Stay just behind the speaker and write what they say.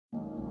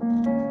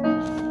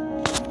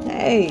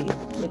Hey,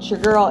 it's your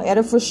girl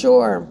Etta for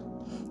sure.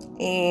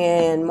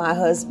 And my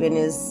husband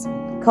is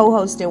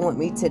co-hosting with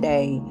me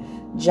today,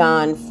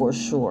 John for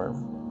sure.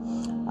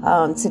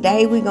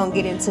 Today we're going to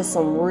get into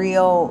some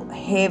real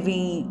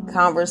heavy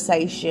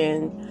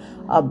conversation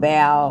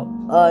about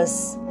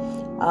us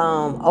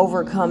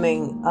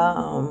overcoming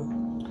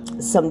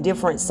some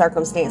different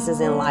circumstances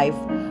in life.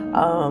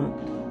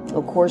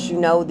 Of course, you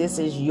know this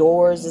is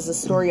yours. It's a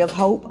Story of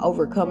Hope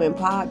Overcoming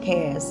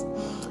podcast.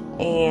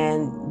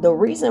 And the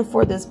reason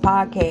for this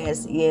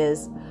podcast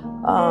is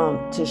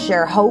to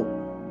share hope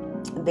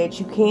that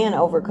you can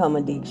overcome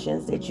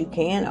addictions, that you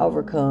can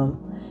overcome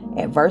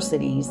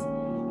adversities.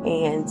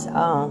 And,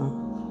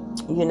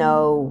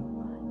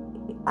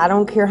 I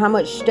don't care how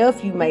much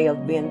stuff you may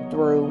have been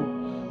through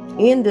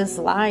in this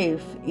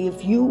life,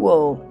 if you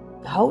will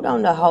hold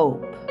on to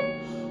hope,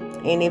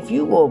 and if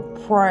you will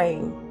pray,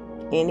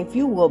 and if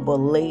you will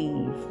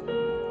believe,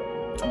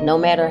 no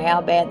matter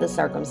how bad the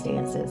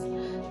circumstances,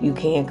 you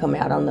can come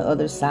out on the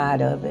other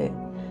side of it.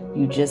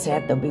 You just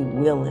have to be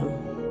willing.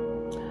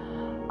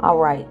 All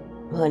right,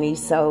 honey.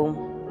 So,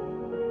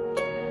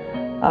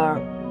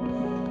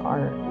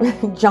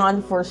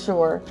 John for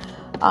sure.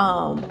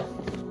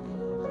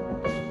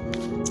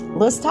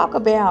 Let's talk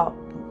about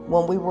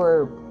when we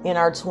were in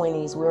our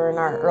 20s. We were in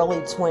our early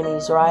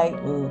 20s, right?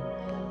 And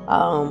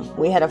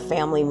we had a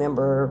family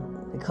member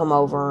come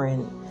over,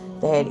 and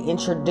they had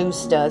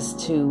introduced us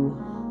to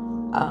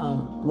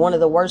one of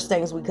the worst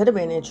things we could have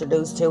been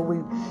introduced to.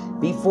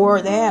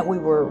 Before that, we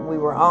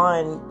were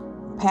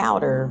on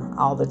powder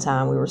all the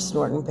time. We were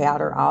snorting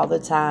powder all the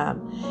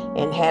time,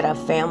 and had a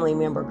family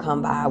member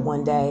come by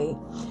one day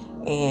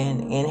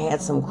and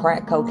had some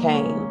crack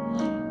cocaine.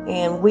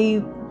 And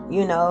we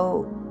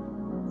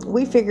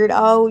figured,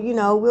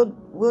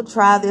 we'll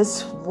try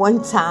this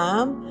one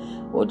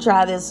time. We'll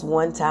try this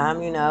one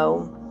time,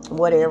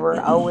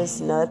 whatever. Oh, it's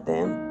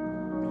nothing.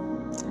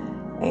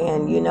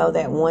 And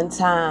that one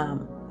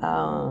time,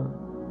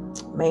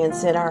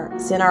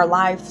 sent our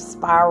life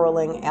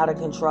spiraling out of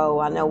control.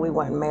 I know we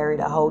weren't married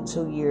a whole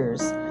 2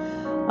 years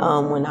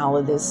when all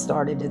of this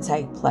started to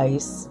take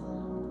place.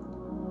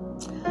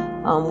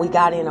 We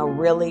got in a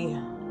really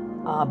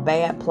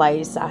bad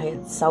place. I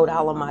had sold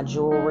all of my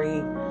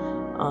jewelry.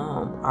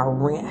 Our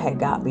rent had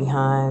got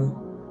behind.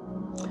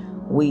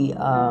 We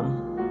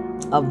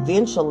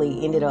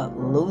eventually ended up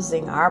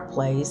losing our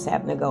place,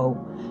 having to go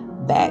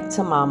back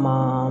to my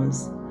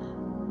mom's.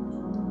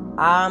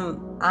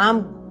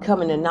 I'm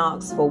coming to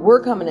Knoxville.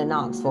 We're coming to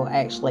Knoxville,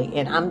 actually,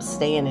 and I'm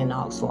staying in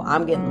Knoxville.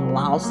 I'm getting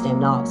lost in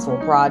Knoxville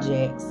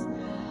projects,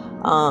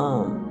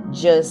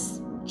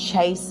 just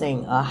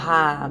chasing a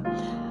high.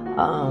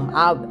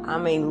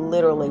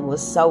 Literally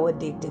was so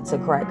addicted to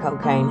crack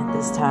cocaine at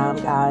this time,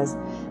 guys,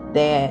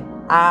 that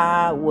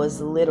I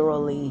was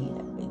literally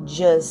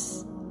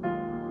just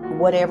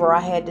whatever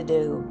I had to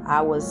do.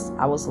 I was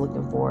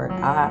looking for it.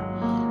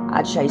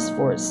 I chased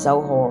for it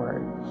so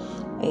hard.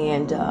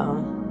 And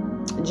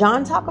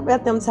John, talk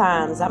about them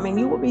times.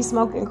 You would be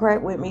smoking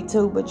crack with me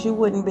too, but you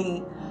wouldn't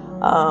be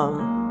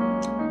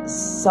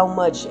so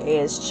much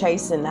as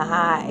chasing the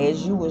high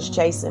as you was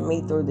chasing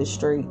me through the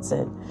streets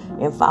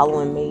and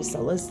following me. So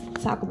let's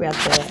talk about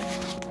that.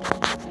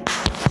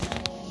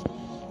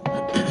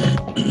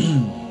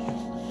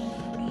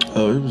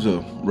 It was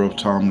a rough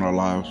time in our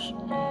lives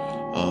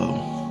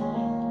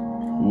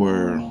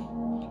where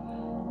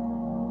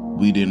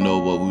we didn't know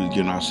what we were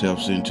getting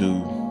ourselves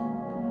into,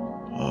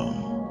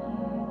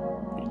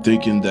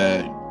 thinking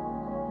that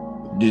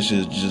this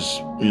is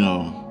just,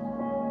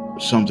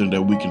 something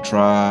that we can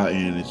try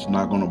and it's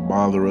not going to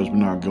bother us. We're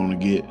not going to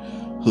get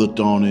hooked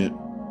on it,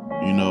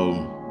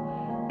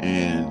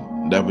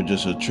 and that was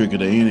just a trick of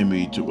the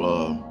enemy to,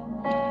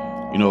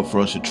 for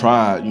us to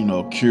try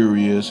it,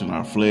 curious in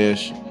our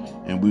flesh.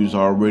 And we was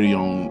already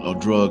on a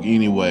drug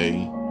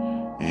anyway,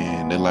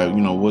 and they're like,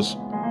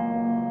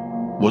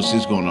 what's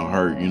this gonna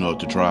hurt,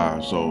 to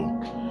try? So,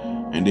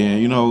 and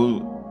then,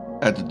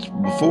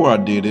 before I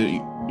did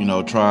it,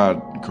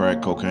 tried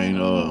crack cocaine,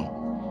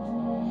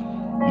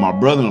 my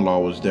brother-in-law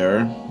was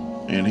there,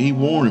 and he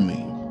warned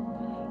me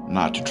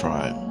not to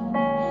try it.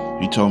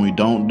 He told me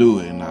don't do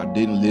it, and I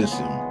didn't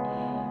listen.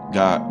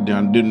 God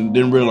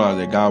didn't realize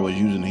that God was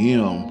using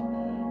him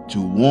to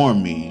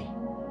warn me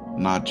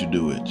not to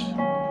do it.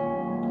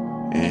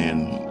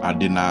 And I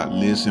did not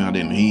listen. I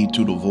didn't heed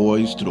to the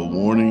voice, to the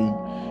warning,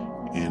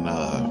 and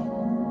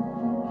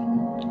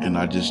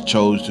I just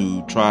chose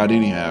to try it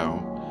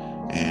anyhow,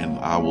 and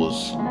I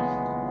was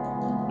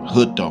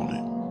hooked on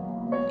it.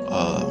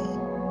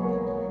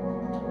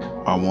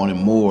 I wanted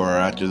more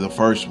after the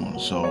first one,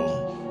 so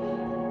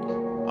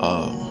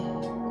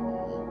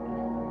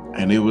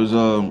and it was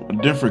a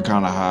different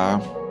kind of high.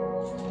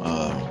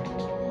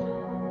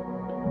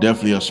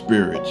 Definitely a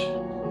spirit.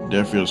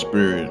 Definitely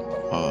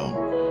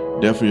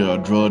a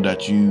drug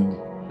that you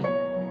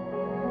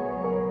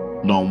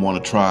don't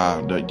want to try,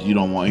 that you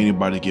don't want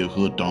anybody to get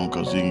hooked on,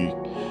 because it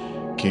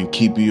can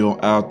keep you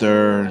out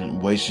there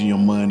wasting your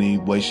money,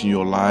 wasting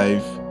your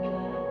life,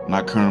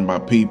 not caring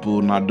about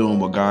people, not doing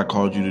what God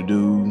called you to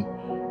do.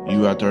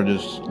 You out there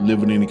just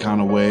living any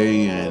kind of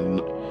way,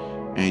 and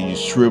you're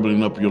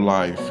shriveling up your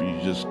life.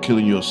 You're just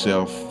killing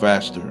yourself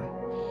faster.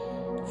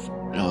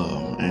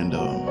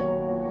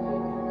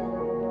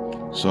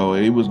 So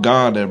it was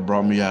God that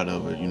brought me out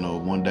of it.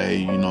 One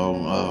day,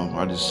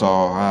 I just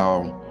saw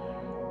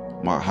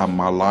how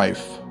my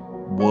life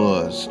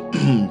was.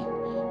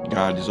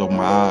 God just opened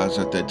my eyes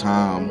at that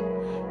time,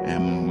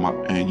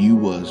 and you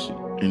was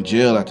in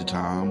jail at the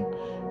time,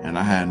 and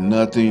I had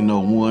nothing,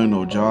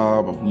 no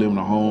job. I was living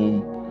at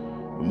home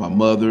with my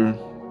mother.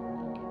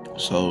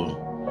 So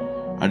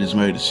I just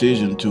made a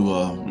decision to,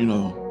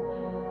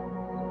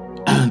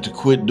 to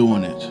quit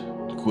doing it,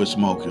 to quit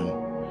smoking,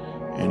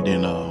 and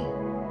then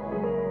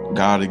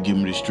God had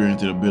given me the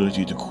strength and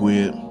ability to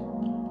quit.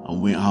 I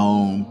went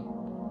home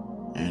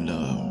and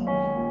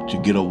to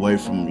get away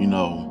from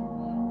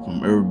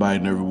everybody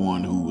and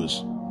everyone who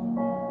was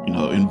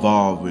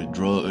involved with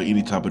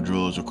any type of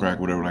drugs or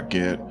crack, whatever like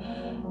that.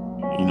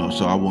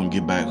 So I wouldn't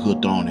get back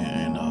hooked on it.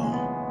 And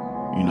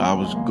I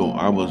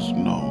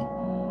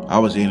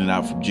was in and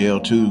out from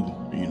jail too.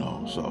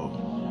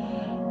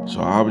 So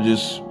I was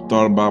just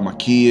thought about my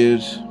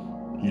kids,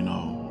 and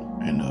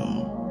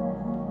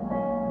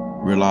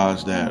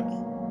realized that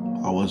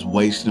I was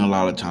wasting a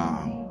lot of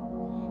time,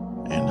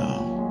 and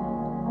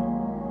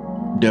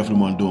definitely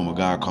wasn't doing what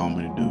God called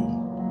me to do.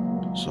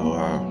 So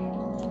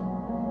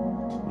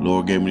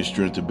Lord gave me the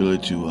strength,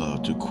 ability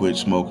to quit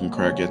smoking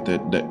crack at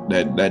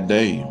that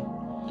day,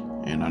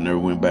 and I never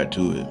went back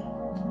to it.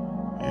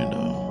 And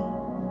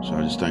so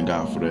I just thank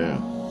God for that.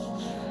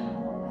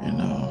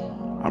 And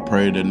I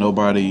pray that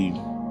nobody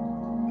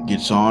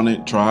gets on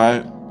it, try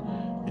it,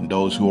 and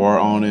those who are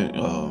on it,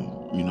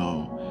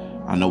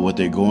 I know what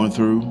they're going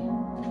through.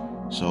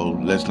 So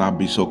let's not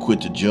be so quick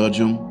to judge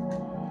them.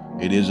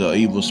 It is an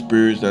evil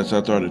spirit that's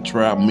out there to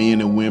trap men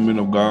and women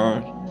of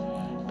God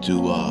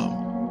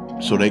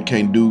so they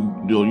can't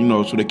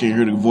so they can't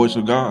hear the voice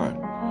of God,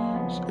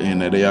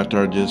 and that they out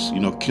there just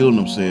killing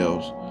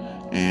themselves,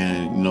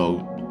 and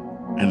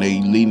and they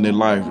leading their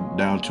life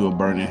down to a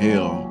burning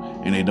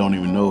hell, and they don't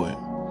even know it.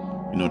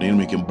 The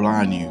enemy can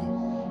blind you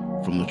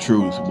from the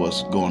truth,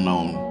 what's going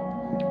on.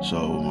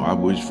 So I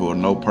wish for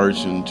no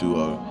person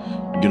to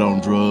get on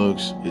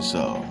drugs. It's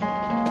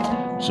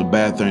a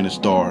bad thing to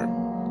start.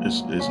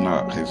 It's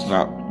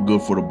not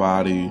good for the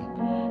body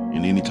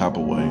in any type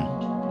of way.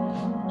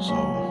 So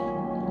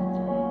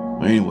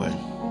anyway,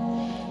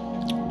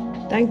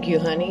 thank you,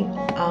 honey.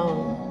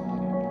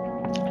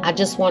 I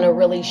just want to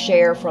really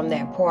share from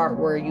that part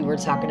where you were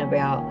talking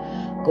about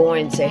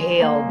going to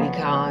hell,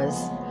 because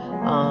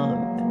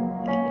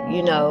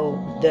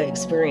the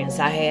experience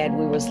I had.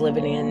 We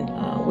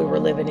were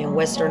living in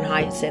Western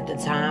Heights at the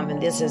time,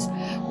 and this is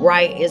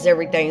right as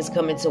everything's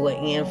coming to an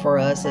end for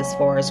us as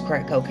far as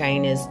crack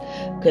cocaine is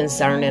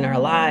concerned in our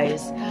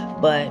lives.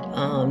 But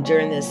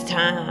during this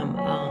time,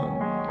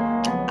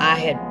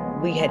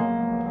 we had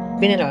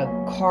been in a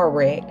car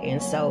wreck,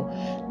 and so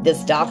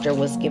this doctor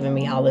was giving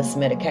me all this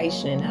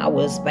medication, and I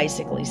was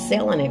basically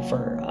selling it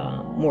for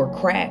more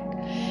crack.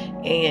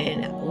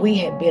 And we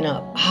had been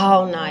up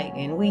all night,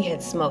 and we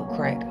had smoked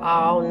crack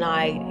all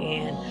night,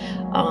 and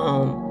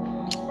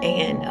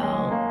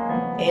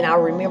I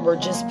remember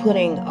just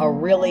putting a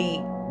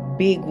really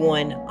big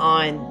one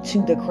on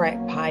to the crack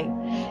pipe,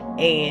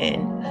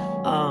 and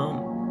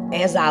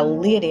as I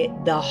lit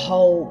it, the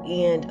whole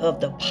end of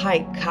the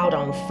pipe caught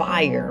on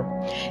fire,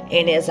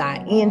 and as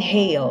I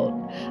inhaled,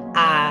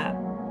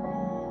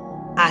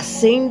 I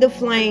seen the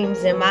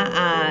flames in my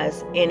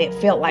eyes, and it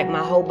felt like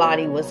my whole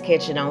body was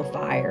catching on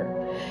fire.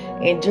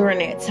 And during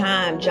that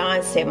time,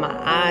 John said my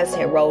eyes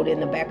had rolled in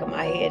the back of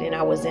my head, and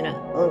I was in an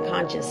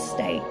unconscious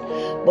state.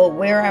 But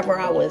wherever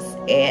I was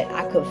at,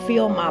 I could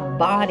feel my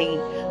body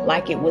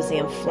like it was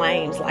in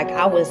flames, like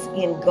I was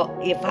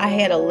if I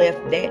had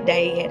left that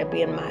day, had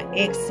been my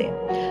exit,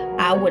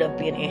 I would have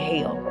been in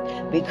hell,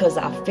 because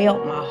I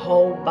felt my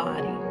whole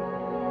body.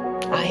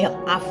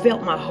 I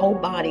felt my whole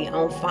body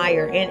on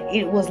fire, and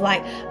it was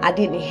like I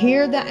didn't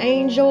hear the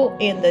angel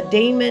and the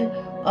demon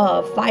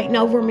fighting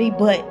over me,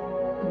 but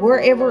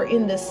wherever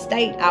in the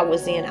state I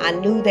was in, I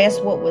knew that's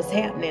what was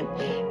happening.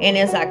 And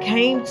as I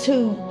came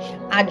to,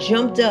 I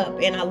jumped up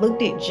and I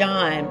looked at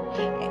John,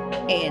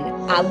 and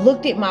I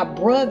looked at my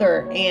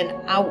brother, and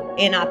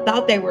I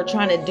thought they were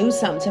trying to do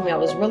something to me. I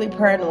was really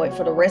paranoid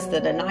for the rest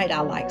of the night.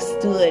 I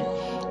stood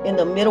in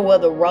the middle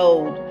of the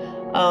road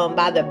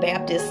by the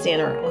Baptist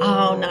Center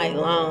all night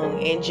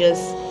long, and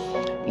just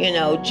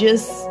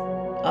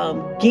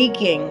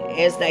geeking,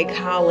 as they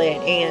call it.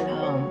 And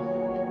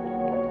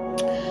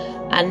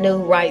I knew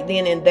right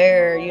then and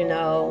there,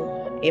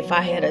 if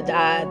I had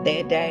died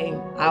that day,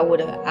 I would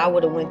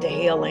have went to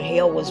hell, and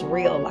hell was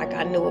real. Like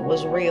I knew it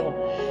was real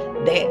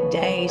that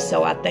day.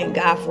 So I thank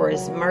God for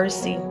His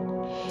mercy.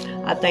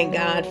 I thank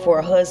God for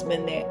a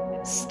husband that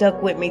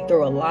stuck with me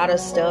through a lot of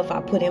stuff.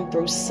 I put him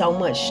through so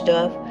much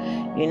stuff,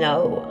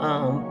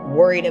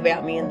 worried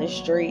about me in the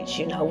streets.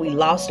 We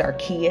lost our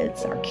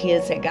kids. Our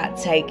kids had got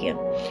taken.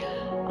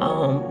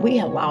 We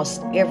had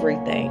lost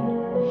everything.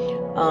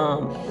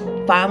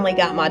 Finally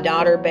got my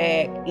daughter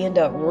back. Ended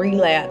up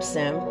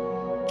relapsing.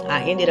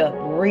 I ended up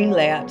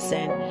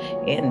relapsing,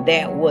 and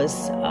that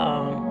was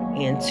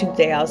in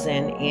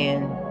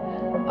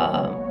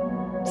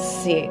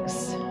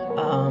 2006.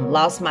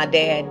 Lost my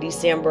dad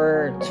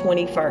December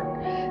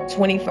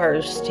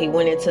 21st. He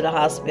went into the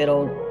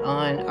hospital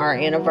on our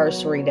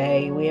anniversary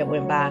day. We had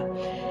went by,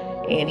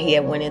 and he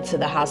had went into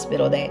the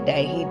hospital that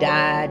day. He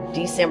died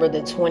December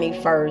the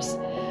 21st.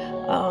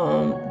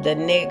 The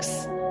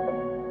next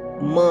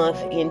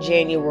month in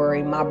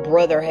January, my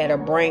brother had a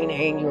brain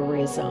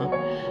aneurysm.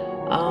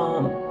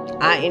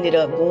 I ended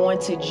up going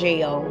to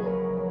jail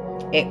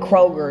at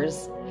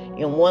Kroger's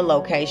in one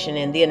location,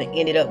 and then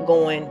ended up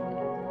going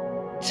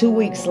 2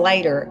 weeks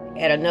later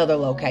at another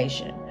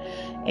location.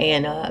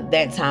 And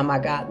that time I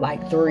got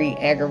like 3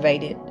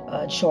 aggravated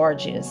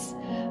charges,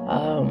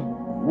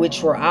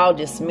 which were all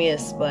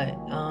dismissed. But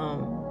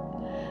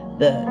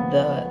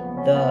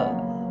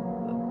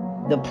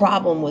the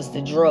problem was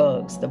the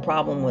drugs. The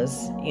problem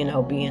was,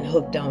 being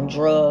hooked on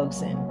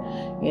drugs, and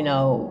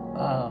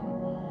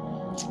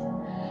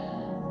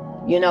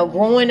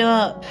growing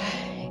up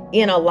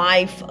in a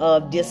life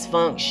of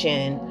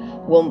dysfunction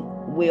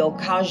will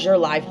cause your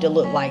life to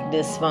look like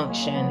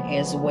dysfunction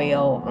as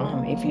well,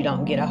 if you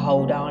don't get a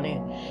hold on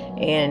it.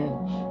 And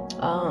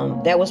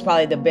that was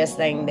probably the best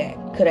thing that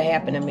could have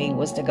happened to me,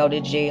 was to go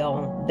to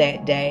jail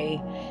that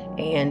day.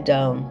 And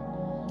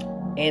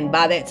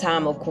by that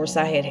time, of course,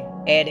 I had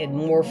added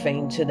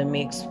morphine to the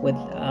mix with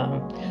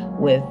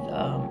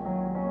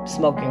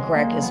smoking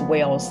crack as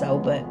well. So,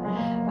 but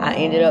I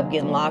ended up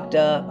getting locked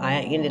up.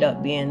 I ended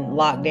up being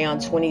locked down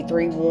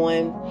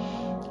 23-1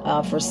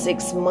 for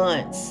 6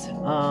 months.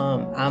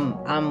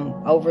 I'm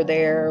over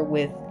there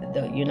with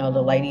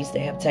the ladies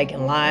that have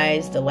taken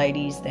lies, the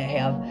ladies that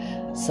have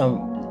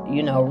some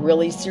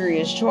really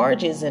serious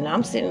charges, and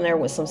I'm sitting there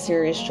with some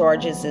serious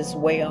charges as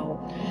well.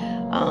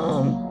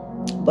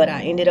 But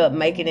I ended up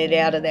making it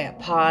out of that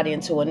pod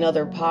into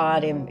another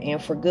pod,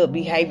 and for good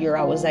behavior,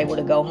 I was able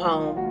to go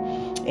home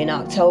in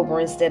October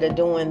instead of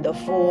doing the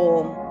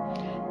full.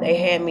 They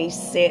had me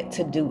set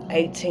to do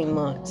 18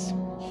 months,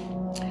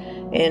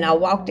 and I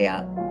walked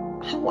out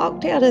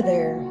of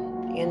there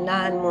in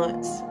 9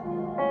 months,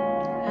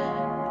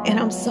 and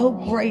I'm so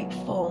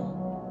grateful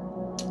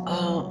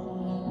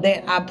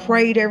that I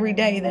prayed every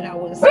day that I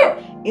was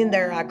in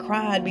there. I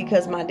cried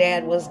because my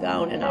dad was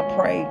gone, and I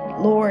prayed,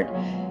 Lord,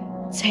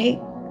 take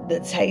the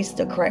taste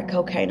of crack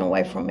cocaine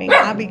away from me.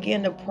 I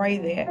began to pray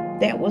that.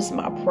 That was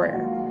my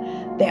prayer.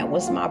 That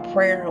was my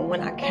prayer. And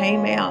when I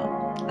came out,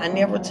 I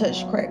never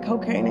touched crack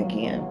cocaine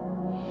again.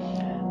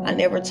 I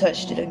never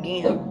touched it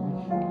again.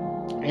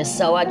 And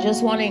so I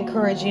just want to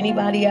encourage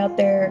anybody out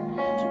there,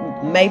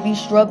 maybe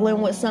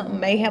struggling with something,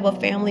 may have a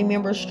family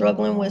member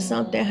struggling with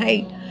something.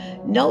 Hey,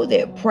 know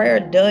that prayer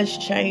does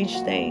change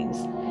things.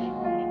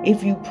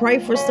 If you pray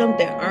for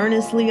something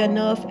earnestly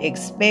enough,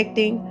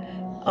 expecting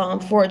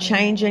for a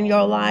change in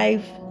your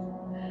life,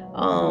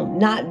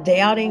 not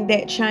doubting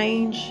that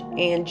change,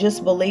 and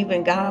just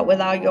believing God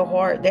with all your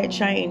heart, that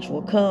change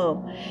will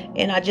come.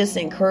 And I just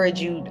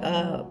encourage you,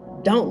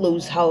 don't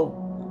lose hope.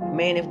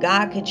 Man, if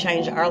God can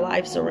change our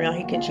lives around,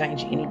 He can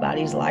change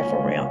anybody's life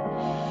around.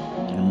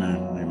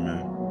 Amen.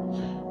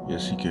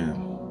 Yes, He can.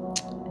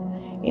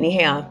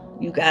 Anyhow,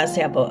 you guys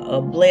have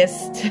a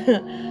blessed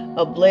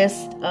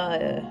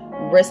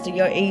rest of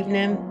your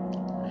evening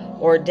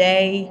or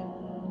day.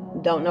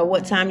 Don't know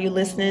what time you're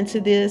listening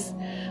to this,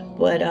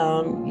 but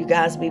you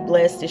guys be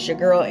blessed. It's your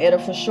girl Etta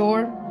for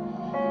sure,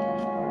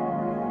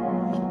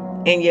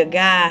 and your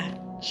guy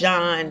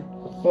John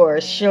for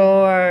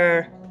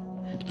sure.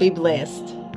 Be blessed.